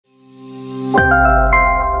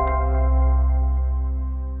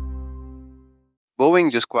Boeing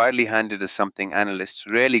just quietly handed us something analysts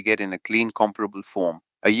rarely get in a clean, comparable form: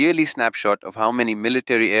 a yearly snapshot of how many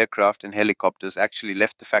military aircraft and helicopters actually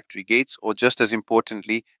left the factory gates, or just as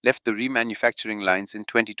importantly, left the remanufacturing lines in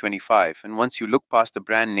 2025. And once you look past the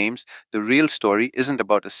brand names, the real story isn't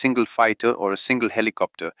about a single fighter or a single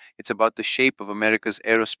helicopter. It's about the shape of America's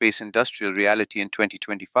aerospace industrial reality in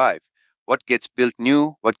 2025. What gets built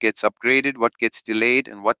new, what gets upgraded, what gets delayed,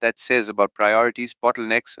 and what that says about priorities,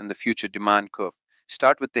 bottlenecks, and the future demand curve.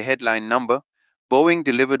 Start with the headline number. Boeing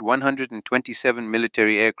delivered 127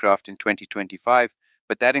 military aircraft in 2025,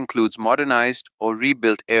 but that includes modernized or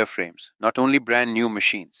rebuilt airframes, not only brand new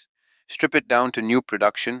machines. Strip it down to new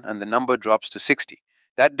production, and the number drops to 60.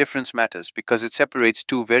 That difference matters because it separates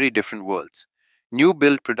two very different worlds. New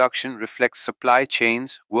build production reflects supply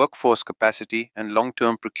chains, workforce capacity, and long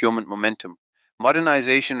term procurement momentum.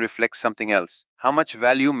 Modernization reflects something else: how much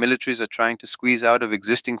value militaries are trying to squeeze out of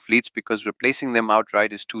existing fleets because replacing them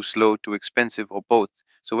outright is too slow, too expensive, or both.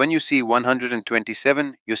 So when you see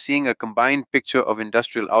 127, you're seeing a combined picture of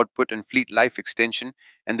industrial output and fleet life extension,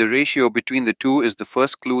 and the ratio between the two is the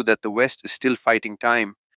first clue that the West is still fighting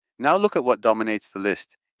time. Now look at what dominates the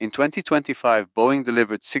list. In 2025, Boeing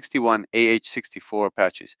delivered 61 AH-64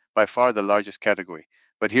 Apaches, by far the largest category.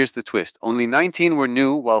 But here's the twist: only 19 were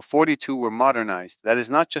new, while 42 were modernized. That is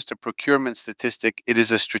not just a procurement statistic, it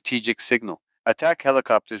is a strategic signal. Attack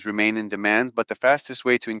helicopters remain in demand, but the fastest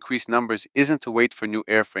way to increase numbers isn't to wait for new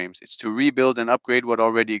airframes, it's to rebuild and upgrade what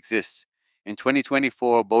already exists. In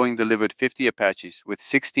 2024, Boeing delivered 50 Apaches, with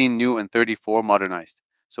 16 new and 34 modernized.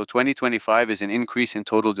 So 2025 is an increase in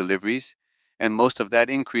total deliveries, and most of that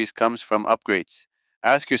increase comes from upgrades.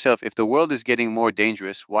 Ask yourself, if the world is getting more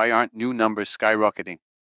dangerous, why aren't new numbers skyrocketing?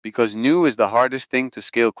 Because new is the hardest thing to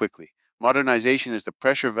scale quickly. Modernization is the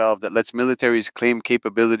pressure valve that lets militaries claim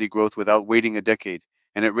capability growth without waiting a decade.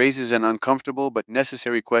 And it raises an uncomfortable but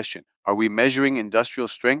necessary question: are we measuring industrial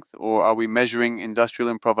strength, or are we measuring industrial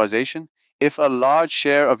improvisation? If a large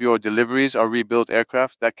share of your deliveries are rebuilt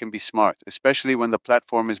aircraft, that can be smart, especially when the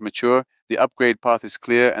platform is mature, the upgrade path is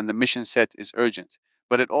clear, and the mission set is urgent.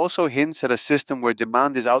 But it also hints at a system where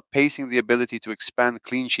demand is outpacing the ability to expand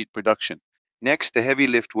clean sheet production. Next, the heavy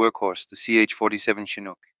lift workhorse, the CH-47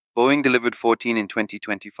 Chinook. Boeing delivered 14 in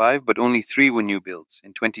 2025, but only 3 were new builds.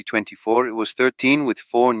 In 2024, it was 13 with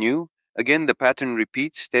 4 new. Again, the pattern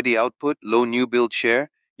repeats: steady output, low new build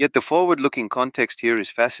share. Yet the forward-looking context here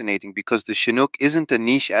is fascinating because the Chinook isn't a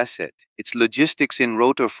niche asset. It's logistics in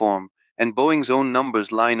rotor form, and Boeing's own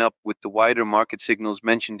numbers line up with the wider market signals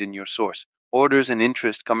mentioned in your source: orders and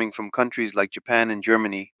interest coming from countries like Japan and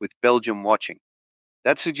Germany, with Belgium watching.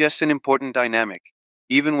 That suggests an important dynamic.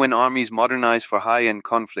 Even when armies modernize for high-end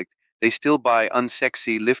conflict, they still buy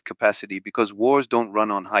unsexy lift capacity because wars don't run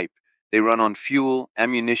on hype. They run on fuel,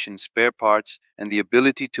 ammunition, spare parts, and the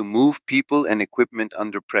ability to move people and equipment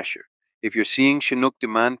under pressure. If you're seeing Chinook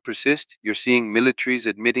demand persist, you're seeing militaries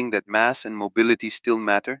admitting that mass and mobility still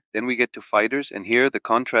matter. Then we get to fighters, and here the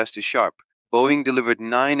contrast is sharp. Boeing delivered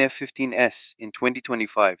 9 F-15s in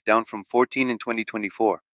 2025, down from 14 in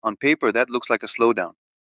 2024. On paper, that looks like a slowdown.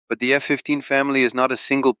 But the F-15 family is not a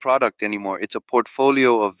single product anymore. It's a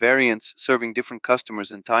portfolio of variants serving different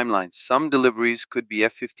customers and timelines. Some deliveries could be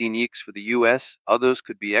F-15EX for the US, others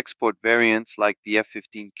could be export variants like the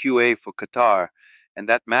F-15QA for Qatar. And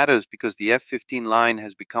that matters because the F-15 line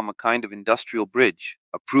has become a kind of industrial bridge,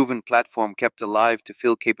 a proven platform kept alive to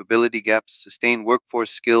fill capability gaps, sustain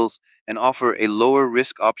workforce skills, and offer a lower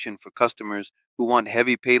risk option for customers who want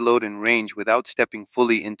heavy payload and range without stepping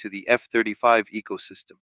fully into the F-35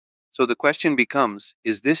 ecosystem. So the question becomes,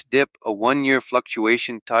 is this dip a one-year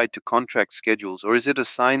fluctuation tied to contract schedules, or is it a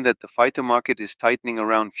sign that the fighter market is tightening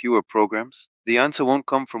around fewer programs? The answer won't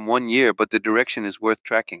come from one year, but the direction is worth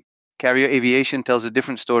tracking. Carrier aviation tells a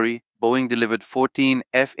different story. Boeing delivered 14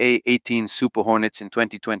 FA-18 Super Hornets in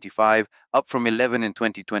 2025, up from 11 in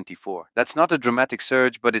 2024. That's not a dramatic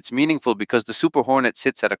surge, but it's meaningful because the Super Hornet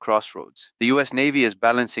sits at a crossroads. The US Navy is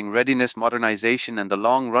balancing readiness, modernization, and the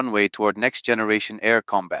long runway toward next-generation air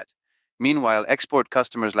combat. Meanwhile, export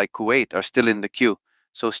customers like Kuwait are still in the queue.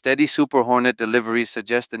 So steady Super Hornet deliveries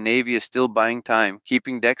suggest the Navy is still buying time,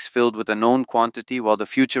 keeping decks filled with a known quantity while the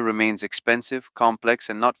future remains expensive, complex,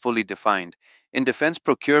 and not fully defined. In defense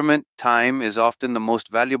procurement, time is often the most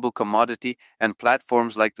valuable commodity, and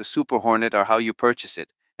platforms like the Super Hornet are how you purchase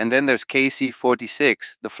it. And then there's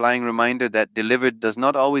KC-46, the flying reminder that delivered does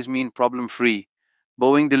not always mean problem-free.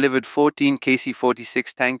 Boeing delivered 14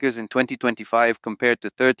 KC-46 tankers in 2025 compared to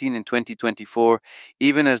 13 in 2024,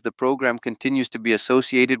 even as the program continues to be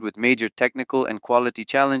associated with major technical and quality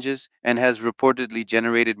challenges and has reportedly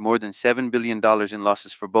generated more than $7 billion in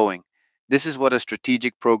losses for Boeing. This is what a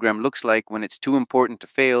strategic program looks like when it's too important to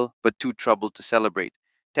fail, but too troubled to celebrate.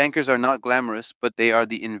 Tankers are not glamorous, but they are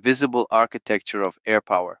the invisible architecture of air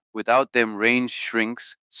power. Without them, range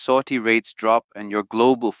shrinks, sortie rates drop, and your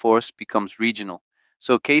global force becomes regional.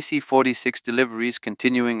 So KC-46 deliveries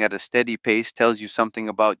continuing at a steady pace tells you something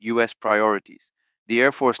about U.S. priorities. The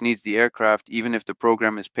Air Force needs the aircraft even if the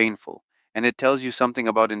program is painful, and it tells you something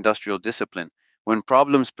about industrial discipline. When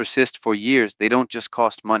problems persist for years, they don't just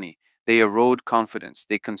cost money, they erode confidence,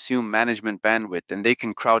 they consume management bandwidth, and they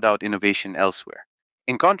can crowd out innovation elsewhere.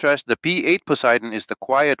 In contrast, the P-8 Poseidon is the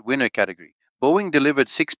quiet winner category. Boeing delivered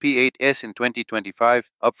 6 P-8s in 2025,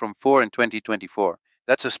 up from 4 in 2024.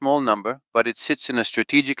 That's a small number, but it sits in a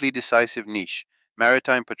strategically decisive niche: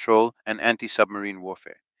 maritime patrol and anti-submarine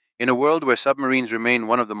warfare. In a world where submarines remain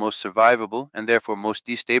one of the most survivable and therefore most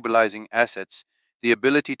destabilizing assets, the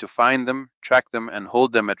ability to find them, track them, and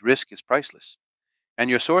hold them at risk is priceless. And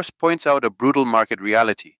your source points out a brutal market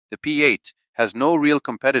reality. The P-8 has no real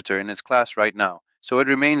competitor in its class right now, so it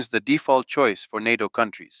remains the default choice for NATO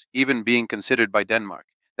countries, even being considered by Denmark.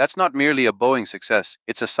 That's not merely a Boeing success,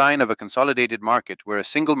 it's a sign of a consolidated market where a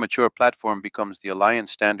single mature platform becomes the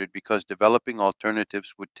alliance standard because developing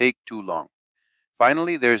alternatives would take too long.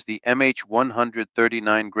 Finally, there's the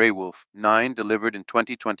MH-139 Grey Wolf 9 delivered in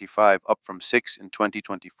 2025, up from 6 in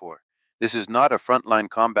 2024. This is not a frontline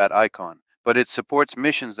combat icon, but it supports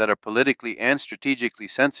missions that are politically and strategically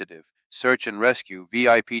sensitive: search and rescue,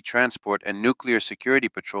 VIP transport, and nuclear security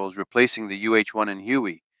patrols, replacing the UH-1 and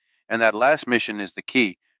Huey. And that last mission is the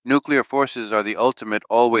key. Nuclear forces are the ultimate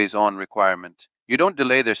always-on requirement. You don't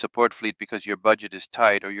delay their support fleet because your budget is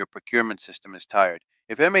tight or your procurement system is tired.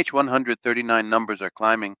 If MH-139 numbers are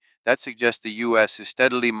climbing, that suggests the US is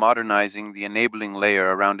steadily modernizing the enabling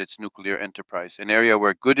layer around its nuclear enterprise, an area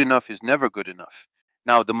where good enough is never good enough.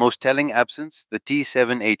 Now, the most telling absence: the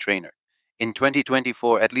T-7A trainer. In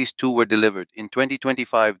 2024, at least two were delivered. In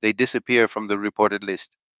 2025, they disappear from the reported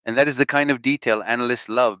list. And that is the kind of detail analysts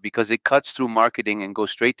love because it cuts through marketing and goes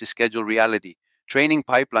straight to schedule reality. Training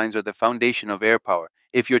pipelines are the foundation of air power.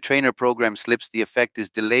 If your trainer program slips, the effect is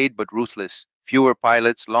delayed but ruthless: fewer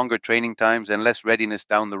pilots, longer training times, and less readiness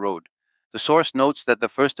down the road. The source notes that the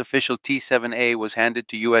first official T-7A was handed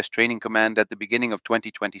to U.S. Training Command at the beginning of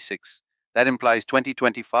 2026. That implies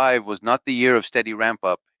 2025 was not the year of steady ramp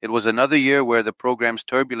up. It was another year where the program's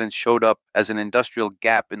turbulence showed up as an industrial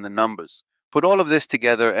gap in the numbers. Put all of this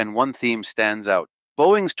together, and one theme stands out.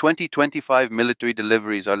 Boeing's 2025 military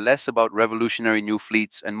deliveries are less about revolutionary new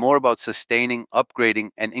fleets and more about sustaining,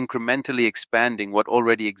 upgrading, and incrementally expanding what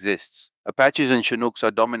already exists. Apaches and Chinooks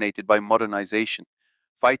are dominated by modernization.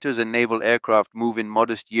 Fighters and naval aircraft move in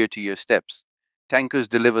modest year-to-year steps. Tankers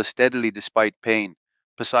deliver steadily despite pain.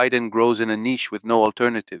 Poseidon grows in a niche with no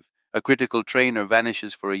alternative. A critical trainer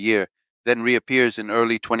vanishes for a year, then reappears in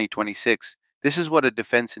early 2026. This is what a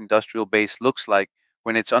defense industrial base looks like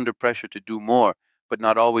when it's under pressure to do more, but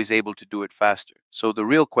not always able to do it faster. So the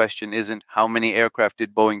real question isn't how many aircraft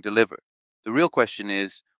did Boeing deliver. The real question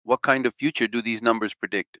is, what kind of future do these numbers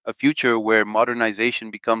predict? A future where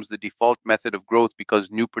modernization becomes the default method of growth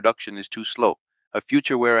because new production is too slow. A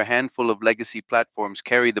future where a handful of legacy platforms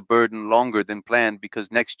carry the burden longer than planned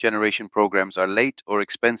because next generation programs are late or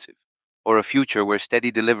expensive. Or a future where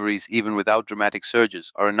steady deliveries, even without dramatic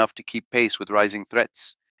surges, are enough to keep pace with rising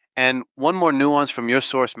threats. And one more nuance from your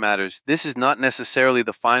source matters. This is not necessarily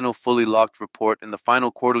the final fully locked report, and the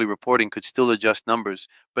final quarterly reporting could still adjust numbers,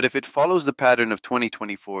 but if it follows the pattern of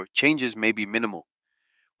 2024, changes may be minimal,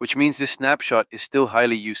 which means this snapshot is still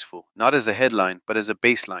highly useful, not as a headline, but as a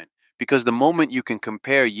baseline. Because the moment you can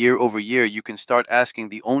compare year over year, you can start asking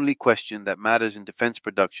the only question that matters in defense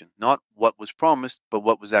production: not what was promised, but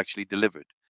what was actually delivered.